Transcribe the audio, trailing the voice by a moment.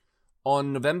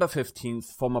On November 15th,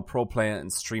 former pro player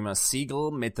and streamer Seagull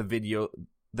made the video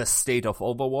The State of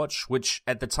Overwatch, which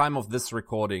at the time of this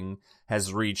recording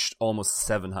has reached almost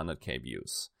 700k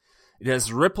views. It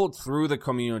has rippled through the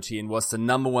community and was the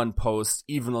 #1 post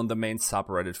even on the main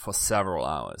subreddit for several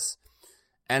hours.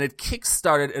 And it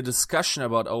kickstarted a discussion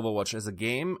about Overwatch as a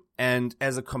game and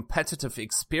as a competitive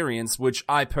experience, which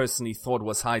I personally thought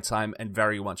was high time and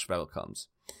very much welcomed.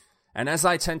 And as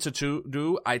I tend to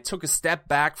do, I took a step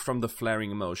back from the flaring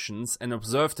emotions and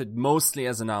observed it mostly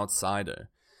as an outsider.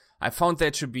 I found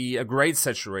there to be a great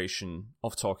saturation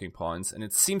of talking points, and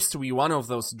it seems to be one of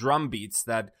those drum beats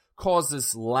that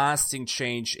causes lasting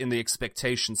change in the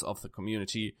expectations of the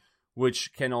community,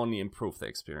 which can only improve the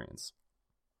experience.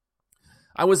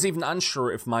 I was even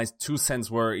unsure if my 2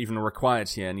 cents were even required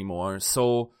here anymore,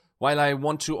 so while I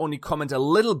want to only comment a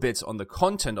little bit on the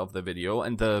content of the video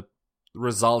and the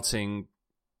resulting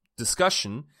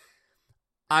discussion,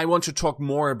 I want to talk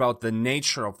more about the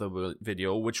nature of the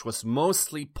video, which was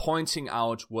mostly pointing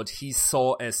out what he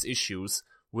saw as issues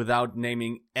without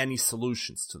naming any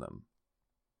solutions to them.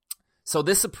 So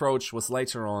this approach was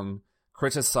later on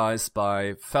criticized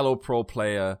by fellow pro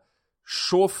player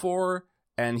Shorefor,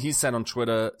 and he said on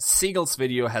Twitter, Seagull's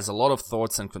video has a lot of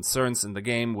thoughts and concerns in the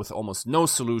game with almost no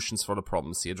solutions for the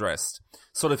problems he addressed,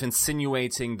 sort of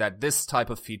insinuating that this type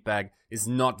of feedback is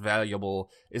not valuable,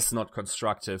 is not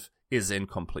constructive, is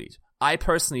incomplete. I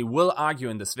personally will argue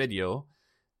in this video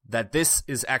that this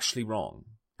is actually wrong.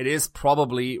 It is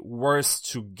probably worse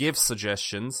to give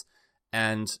suggestions,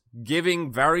 and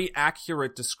giving very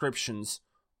accurate descriptions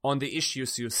on the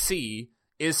issues you see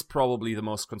is probably the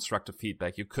most constructive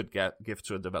feedback you could give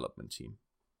to a development team.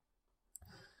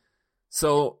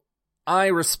 So I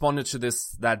responded to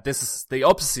this that this is the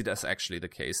opposite is actually the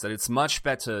case, that it's much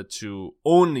better to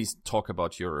only talk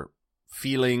about your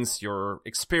feelings, your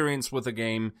experience with the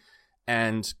game,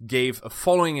 and gave a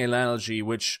following analogy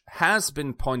which has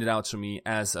been pointed out to me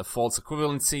as a false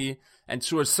equivalency, and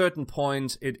to a certain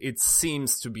point it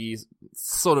seems to be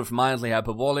sort of mildly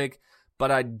hyperbolic,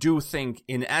 but I do think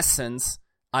in essence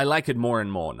I like it more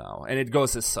and more now. And it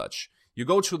goes as such. You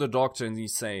go to the doctor and you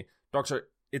say, "Doctor,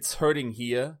 it's hurting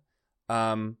here.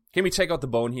 Can we take out the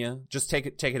bone here? Just take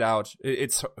it out.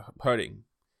 It's hurting."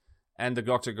 And the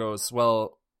doctor goes,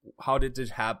 "Well, how did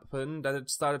it happen that it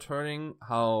started hurting?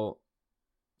 How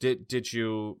did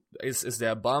you, is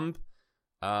there a bump?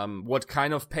 What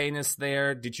kind of pain is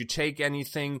there? Did you take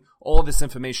anything?" All this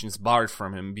information is barred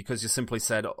from him because you simply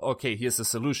said, "Okay, here's a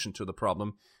solution to the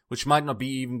problem," which might not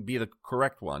even be the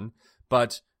correct one,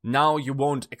 but now you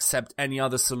won't accept any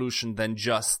other solution than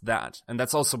just that. And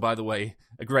that's also, by the way,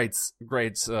 a great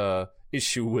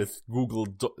issue with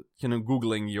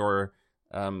Googling your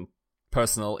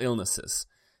personal illnesses.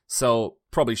 So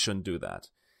probably shouldn't do that.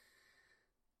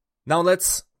 Now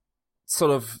let's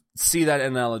sort of see that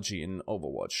analogy in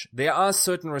Overwatch. There are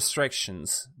certain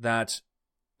restrictions that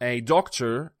a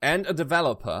doctor and a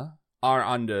developer are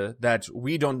under that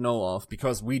we don't know of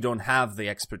because we don't have the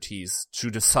expertise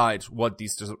to decide what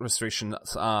these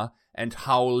restrictions are and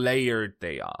how layered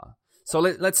they are. So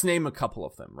let's name a couple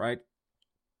of them, right?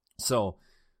 So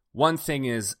one thing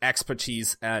is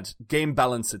expertise at game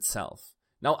balance itself.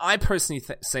 Now, I personally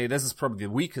say this is probably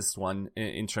the weakest one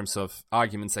in terms of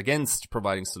arguments against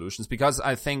providing solutions, because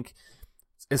I think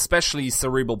especially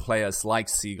cerebral players like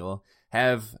Seagull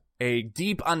have a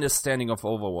deep understanding of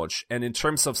Overwatch, and in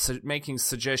terms of making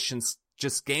suggestions,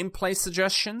 just gameplay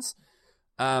suggestions,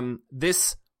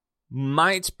 this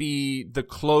might be the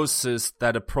closest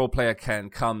that a pro player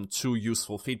can come to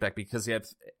useful feedback, because they have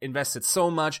invested so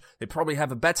much. They probably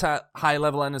have a better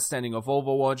high-level understanding of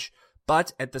Overwatch,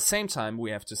 but at the same time,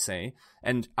 we have to say,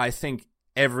 and I think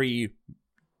every,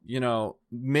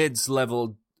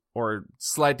 mid-level or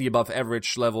slightly above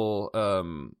average level,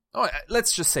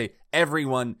 let's just say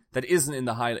everyone that isn't in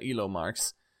the high elo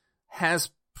marks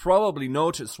has probably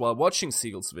noticed while watching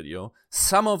Seagull's video,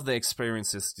 some of the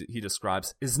experiences he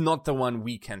describes is not the one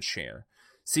we can share.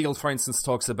 Seagull, for instance,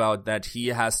 talks about that he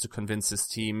has to convince his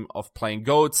team of playing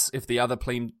goats if the other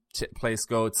plays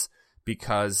goats,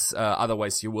 because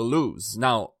otherwise you will lose.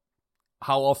 Now,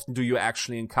 how often do you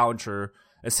actually encounter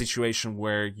a situation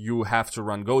where you have to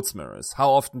run goats mirrors?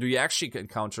 How often do you actually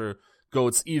encounter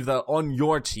goats either on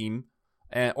your team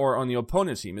or on your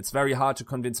opponent team? It's very hard to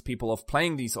convince people of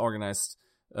playing these organized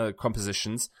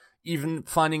compositions, even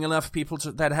finding enough people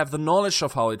that have the knowledge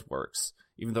of how it works,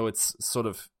 even though it's sort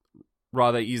of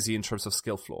rather easy in terms of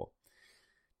skill floor.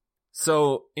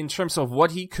 So in terms of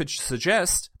what he could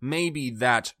suggest, maybe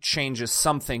that changes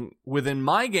something within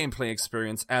my gameplay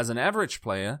experience as an average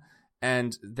player,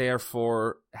 and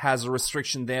therefore has a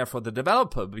restriction there for the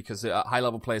developer, because a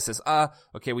high-level player says,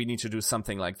 okay, we need to do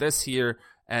something like this here,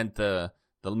 and the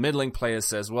middling player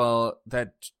says, well,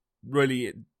 that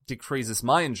really decreases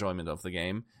my enjoyment of the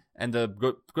game, and the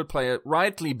good player,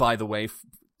 rightly, by the way,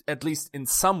 at least in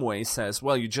some way, says,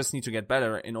 well, you just need to get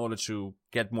better in order to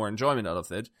get more enjoyment out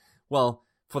of it. Well,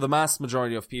 for the vast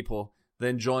majority of people, the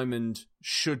enjoyment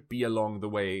should be along the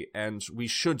way, and we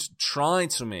should try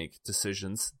to make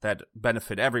decisions that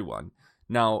benefit everyone.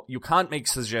 Now, you can't make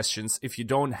suggestions if you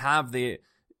don't have the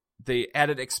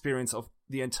added experience of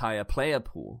the entire player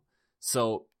pool.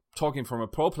 So, talking from a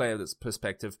pro player's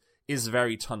perspective is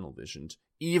very tunnel visioned,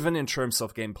 even in terms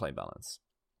of gameplay balance.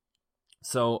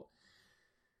 So,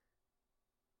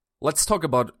 let's talk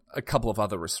about a couple of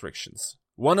other restrictions.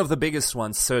 One of the biggest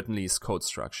ones certainly is code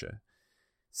structure.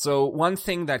 So one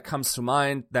thing that comes to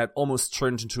mind that almost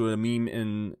turned into a meme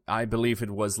in, I believe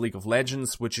it was League of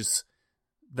Legends, which is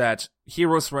that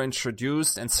heroes were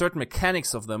introduced and certain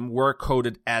mechanics of them were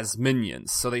coded as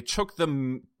minions. So they took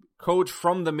the code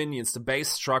from the minions, the base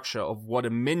structure of what a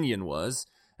minion was,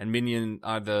 and minion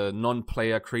are the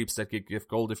non-player creeps that give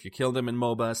gold if you kill them in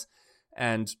MOBAs,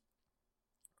 and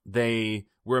they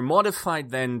were modified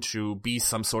then to be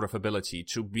some sort of ability,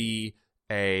 to be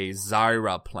a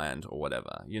Zyra plant or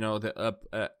whatever,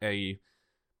 a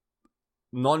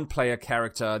non-player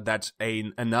character that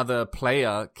another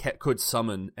player could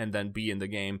summon and then be in the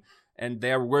game. And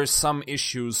there were some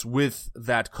issues with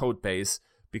that code base,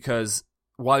 because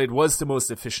while it was the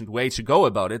most efficient way to go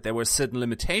about it, there were certain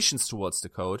limitations towards the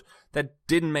code that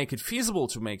didn't make it feasible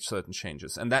to make certain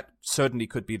changes. And that certainly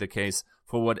could be the case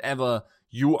for whatever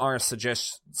you are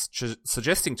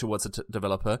suggesting towards a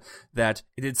developer, that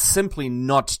it is simply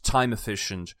not time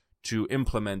efficient to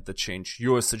implement the change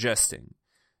you're suggesting.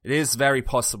 It is very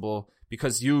possible,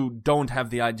 because you don't have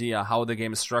the idea how the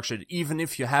game is structured, even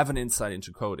if you have an insight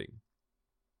into coding.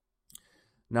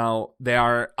 Now, there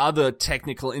are other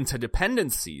technical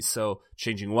interdependencies, so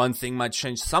changing one thing might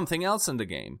change something else in the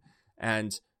game,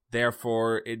 and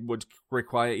therefore it would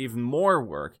require even more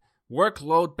work.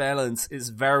 Workload balance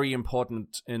is very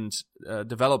important in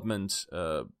development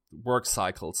work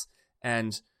cycles,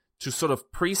 and to sort of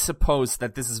presuppose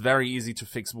that this is very easy to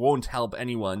fix won't help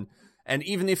anyone. And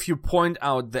even if you point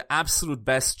out the absolute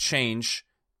best change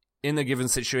in a given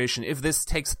situation, if this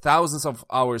takes thousands of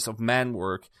hours of man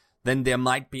work, then there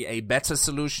might be a better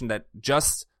solution that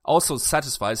just also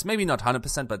satisfies, maybe not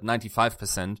 100%, but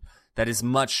 95%, that is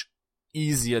much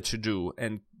easier to do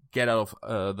and get out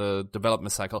of the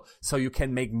development cycle, so you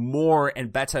can make more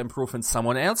and better improvements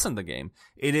someone else in the game.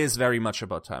 It is very much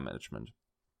about time management.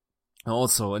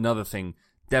 Also, another thing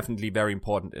definitely very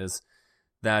important is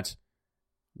that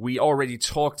we already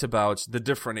talked about the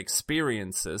different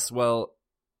experiences. Well,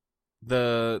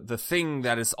 the thing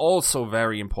that is also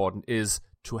very important is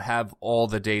to have all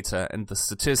the data and the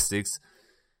statistics,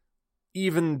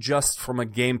 even just from a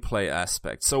gameplay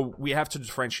aspect. So we have to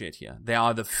differentiate here. There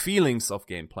are the feelings of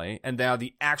gameplay, and there are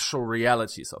the actual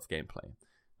realities of gameplay.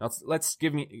 Now,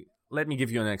 let me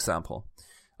give you an example.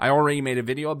 I already made a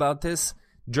video about this.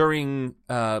 During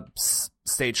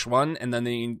stage 1 and then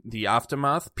in the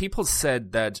aftermath, people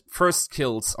said that first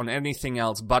kills on anything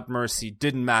else but Mercy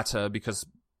didn't matter, because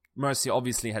Mercy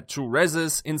obviously had 2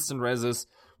 reses, instant reses,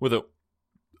 with a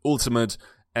ultimate,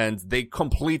 and they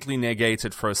completely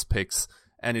negated first picks,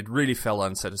 and it really felt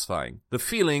unsatisfying. The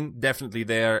feeling, definitely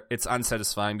there, it's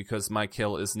unsatisfying because my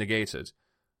kill is negated.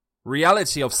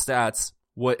 Reality of stats,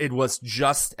 it was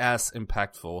just as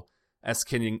impactful as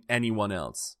killing anyone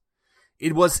else.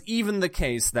 It was even the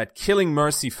case that killing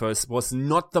Mercy first was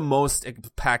not the most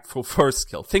impactful first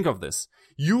kill. Think of this.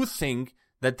 You think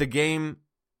that the game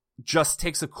just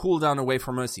takes a cooldown away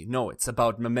from Mercy. No, it's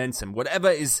about momentum. Whatever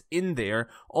is in there,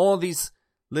 all these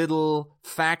little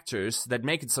factors that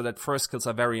make it so that first kills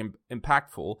are very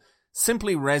impactful,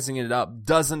 simply raising it up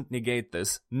doesn't negate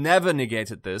this, never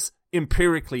negated this,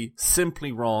 empirically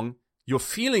simply wrong. Your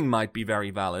feeling might be very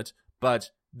valid,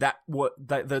 but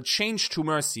the change to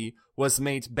Mercy was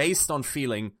made based on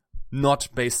feeling, not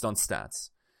based on stats.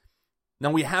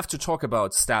 Now we have to talk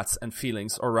about stats and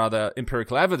feelings, or rather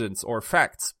empirical evidence or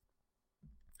facts.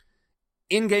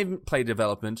 In gameplay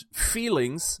development,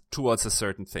 feelings towards a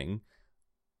certain thing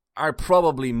are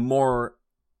probably more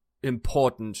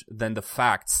important than the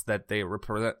facts that they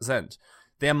represent.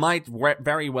 There might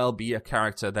very well be a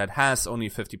character that has only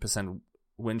 50%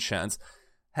 win chance,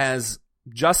 has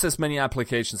just as many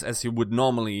applications as you would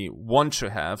normally want to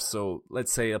have, so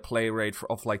let's say a play rate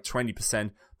of like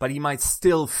 20%, but he might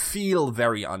still feel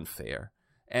very unfair.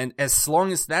 And as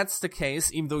long as that's the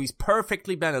case, even though he's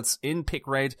perfectly balanced in pick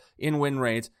rate, in win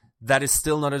rate, that is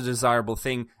still not a desirable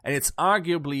thing. And it's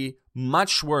arguably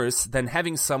much worse than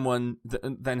having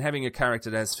having a character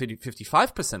that has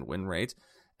 55% win rate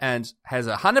and has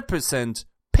 100%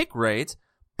 pick rate,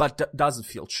 but doesn't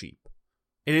feel cheap.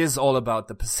 It is all about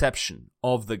the perception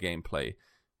of the gameplay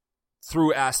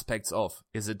through aspects of,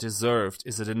 is it deserved?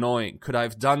 Is it annoying? Could I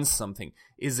have done something?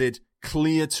 Is it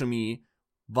clear to me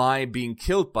by being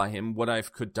killed by him what I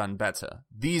could have done better?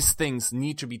 These things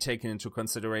need to be taken into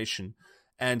consideration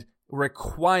and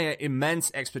require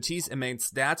immense expertise, immense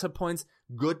data points,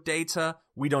 good data.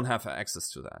 We don't have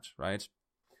access to that, right?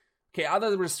 Okay,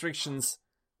 other restrictions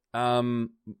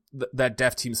that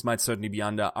dev teams might certainly be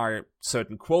under are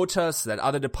certain quotas that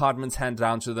other departments hand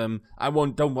down to them.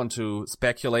 Don't want to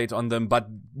speculate on them, but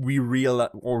we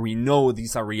know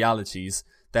these are realities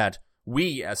that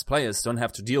we as players don't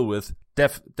have to deal with.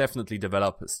 Definitely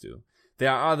developers do.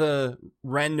 There are other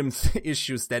random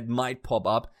issues that might pop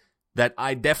up that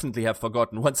I definitely have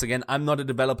forgotten. Once again, I'm not a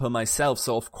developer myself,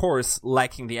 so of course,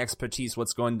 lacking the expertise,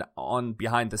 what's going on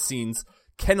behind the scenes,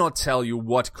 cannot tell you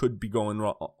what could be going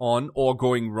on or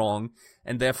going wrong,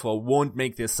 and therefore won't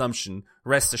make the assumption.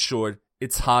 Rest assured,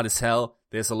 it's hard as hell.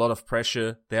 There's a lot of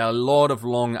pressure. There are a lot of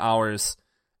long hours,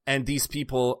 and these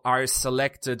people are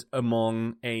selected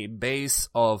among a base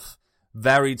of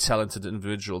very talented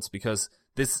individuals, because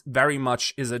this very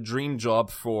much is a dream job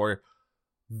for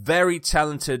very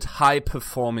talented,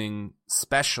 high-performing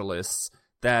specialists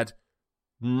that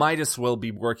might as well be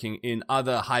working in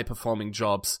other high-performing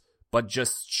jobs, but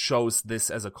just chose this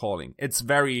as a calling. It's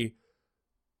very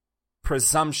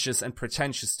presumptuous and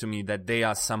pretentious to me that they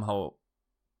are somehow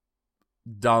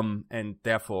dumb and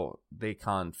therefore they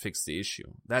can't fix the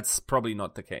issue. That's probably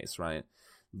not the case, right?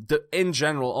 In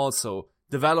general, also,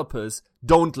 developers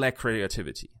don't lack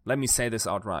creativity. Let me say this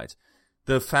outright.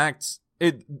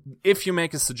 If you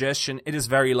make a suggestion, it is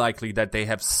very likely that they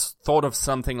have thought of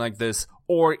something like this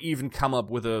or even come up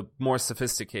with a more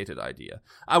sophisticated idea.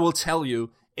 I will tell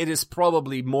you, it is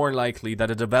probably more likely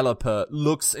that a developer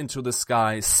looks into the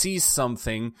sky, sees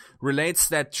something, relates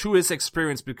that to his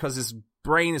experience because his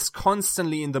brain is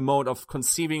constantly in the mode of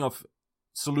conceiving of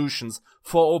solutions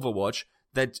for Overwatch,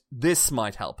 that this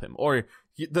might help him. Or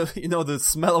the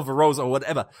smell of a rose or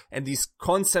whatever. And these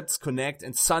concepts connect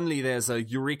and suddenly there's a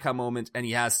eureka moment and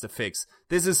he has the fix.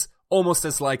 This is almost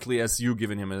as likely as you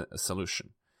giving him a solution.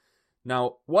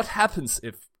 Now, what happens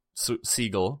if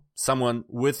Siegel, someone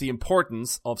with the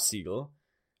importance of Siegel,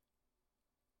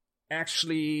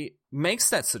 actually makes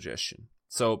that suggestion?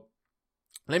 So,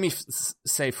 let me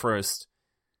say first,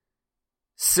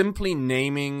 simply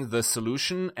naming the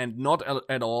solution and not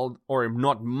at all or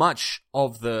not much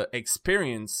of the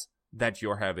experience that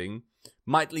you're having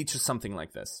might lead to something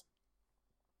like this.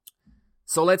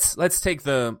 So let's take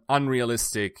the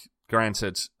unrealistic,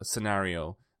 granted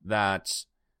scenario that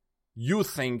you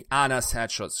think Ana's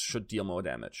headshots should deal more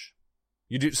damage.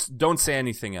 You just don't say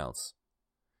anything else.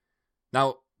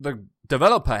 Now, the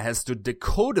developer has to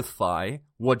decodify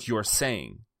what you're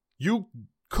saying. You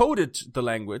coded the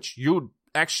language, you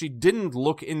actually didn't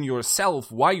look in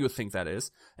yourself why you think that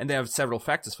is, and there are several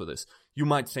factors for this. You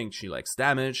might think she lacks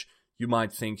damage, you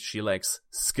might think she lacks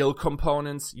skill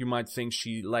components, you might think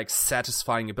she lacks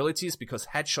satisfying abilities, because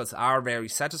headshots are very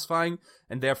satisfying,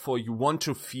 and therefore you want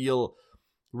to feel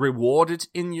rewarded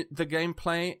in the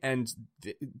gameplay, and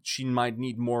she might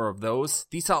need more of those.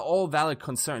 These are all valid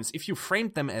concerns. If you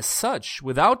framed them as such,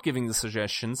 without giving the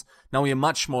suggestions, now you're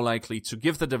much more likely to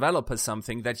give the developer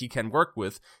something that he can work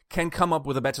with, can come up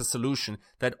with a better solution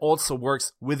that also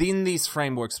works within these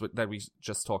frameworks that we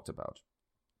just talked about.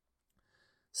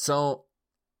 So,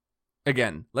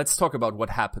 again, let's talk about what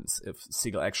happens if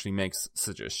Siegel actually makes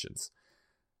suggestions.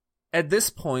 At this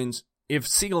point, if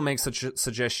Siegel makes a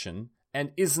suggestion,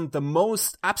 and isn't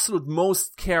the absolute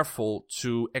most careful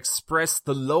to express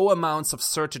the low amounts of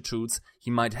certitudes he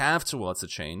might have towards a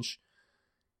change,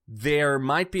 there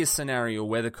might be a scenario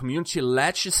where the community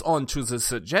latches on to the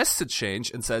suggested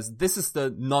change and says, this is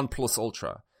the non plus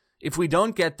ultra. If we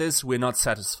don't get this, we're not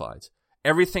satisfied.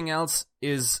 Everything else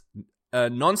is a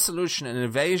non-solution, an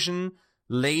evasion,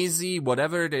 lazy,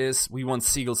 whatever it is. We want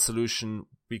Siegel's solution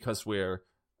because we're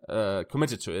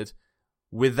committed to it,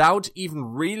 without even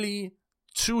really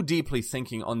too deeply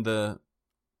thinking on the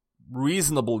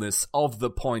reasonableness of the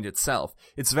point itself.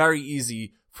 It's very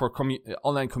easy for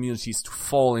online communities to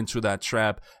fall into that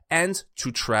trap and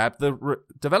to trap the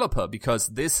developer, because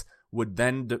this would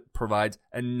then provide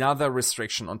another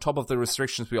restriction on top of the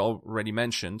restrictions we already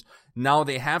mentioned. Now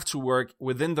they have to work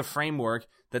within the framework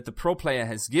that the pro player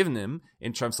has given him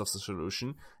in terms of the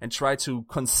solution and try to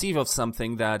conceive of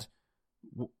something that,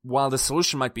 while the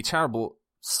solution might be terrible,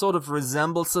 sort of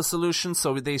resembles the solution,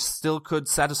 so they still could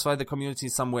satisfy the community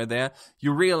somewhere there,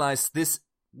 you realize this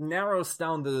narrows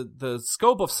down the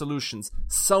scope of solutions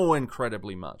so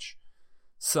incredibly much.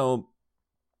 So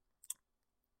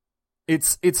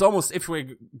it's almost, if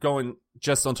we're going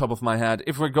just on top of my head,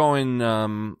 if we're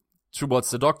going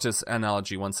towards the doctor's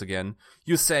analogy once again,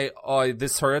 you say, oh,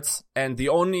 this hurts, and the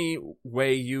only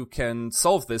way you can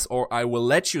solve this, or I will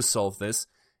let you solve this,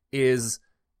 is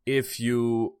if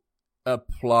you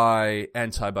apply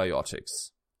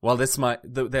antibiotics. Well,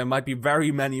 there might be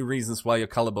very many reasons why your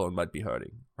collarbone might be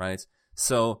hurting, right?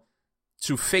 So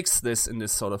to fix this in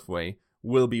this sort of way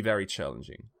will be very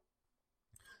challenging.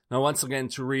 Now, once again,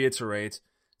 to reiterate,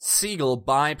 Siegel,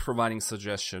 by providing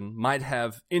suggestion, might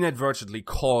have inadvertently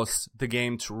caused the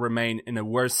game to remain in a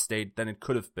worse state than it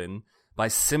could have been by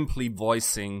simply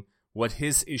voicing what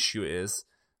his issue is,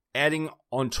 adding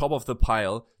on top of the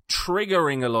pile,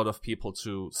 triggering a lot of people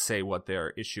to say what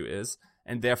their issue is,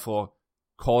 and therefore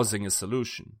causing a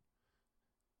solution.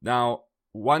 Now,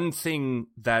 one thing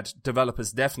that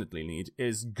developers definitely need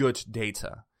is good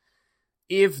data.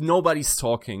 If nobody's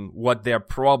talking what their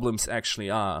problems actually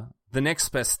are, the next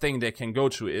best thing they can go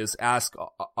to is ask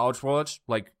outward,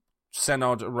 like send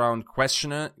out around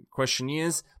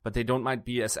questionnaires, but they might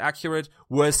be as accurate.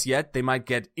 Worse yet, they might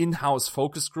get in-house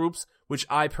focus groups, which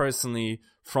I personally,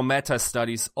 from meta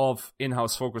studies of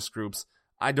in-house focus groups,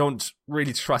 I don't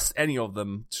really trust any of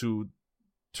them to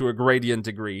a gradient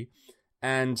degree.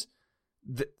 And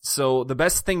so the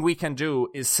best thing we can do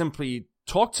is simply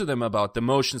talk to them about the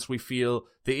emotions we feel,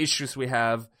 the issues we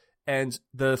have, and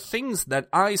the things that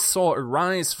I saw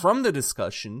arise from the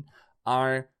discussion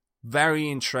are very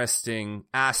interesting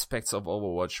aspects of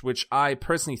Overwatch, which I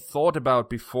personally thought about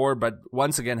before, but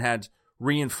once again had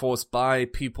reinforced by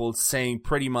people saying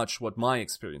pretty much what my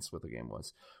experience with the game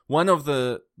was. One of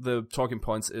the talking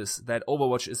points is that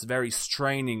Overwatch is very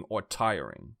straining or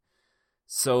tiring.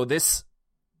 So this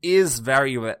is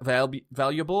very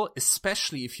valuable,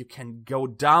 especially if you can go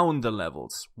down the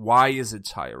levels. Why is it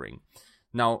tiring?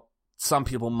 Now, some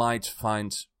people might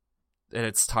find that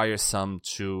it's tiresome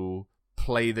to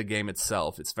play the game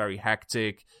itself. It's very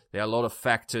hectic. There are a lot of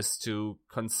factors to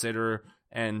consider.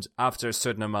 And after a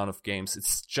certain amount of games,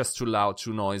 it's just too loud,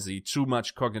 too noisy, too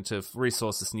much cognitive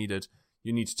resources needed.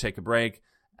 You need to take a break.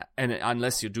 And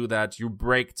unless you do that, you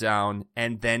break down,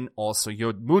 and then also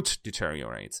your mood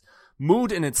deteriorates.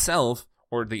 Mood in itself,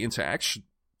 or the interaction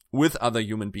with other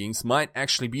human beings, might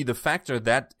actually be the factor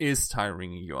that is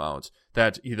tiring you out.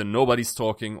 That either nobody's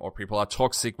talking, or people are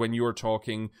toxic when you're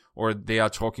talking, or they are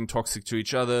talking toxic to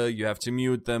each other. You have to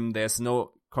mute them. There's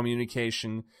no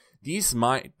communication. These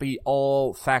might be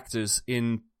all factors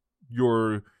in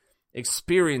your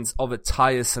experience of a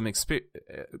tiresome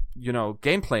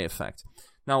gameplay effect.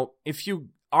 Now, if you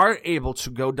are able to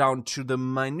go down to the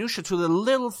minutia, to the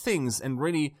little things, and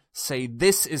really say,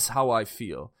 this is how I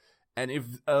feel, and if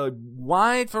a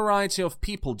wide variety of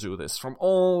people do this from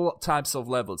all types of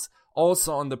levels,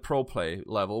 also on the pro play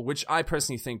level, which I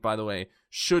personally think, by the way,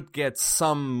 should get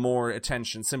some more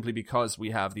attention simply because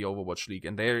we have the Overwatch League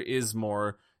and there is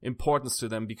more importance to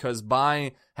them, because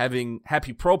by having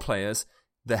happy pro players,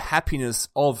 the happiness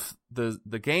of the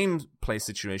gameplay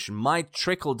situation might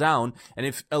trickle down. And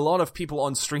if a lot of people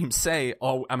on stream say,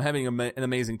 oh, I'm having an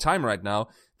amazing time right now,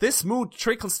 this mood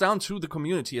trickles down to the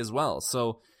community as well.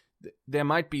 So there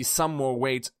might be some more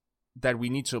weight that we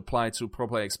need to apply to pro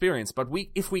player experience. But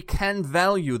if we can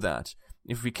value that,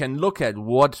 if we can look at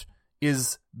what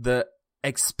is the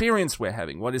experience we're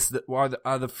having, what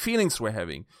are the feelings we're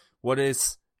having, what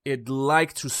is it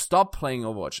like to stop playing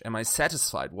Overwatch, am I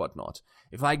satisfied, whatnot,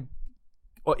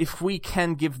 if we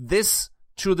can give this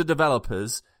to the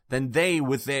developers, then they,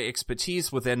 with their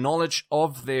expertise, with their knowledge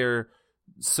of their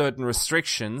certain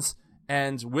restrictions,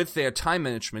 and with their time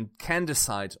management, can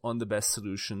decide on the best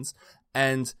solutions.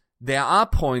 And there are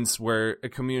points where a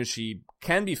community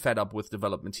can be fed up with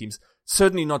development teams.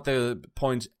 Certainly not the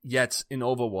point yet in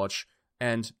Overwatch.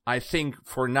 And I think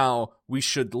for now, we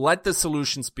should let the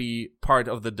solutions be part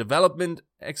of the development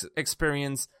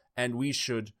experience, and we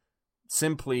should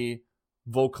simply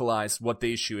vocalize what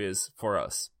the issue is for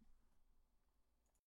us.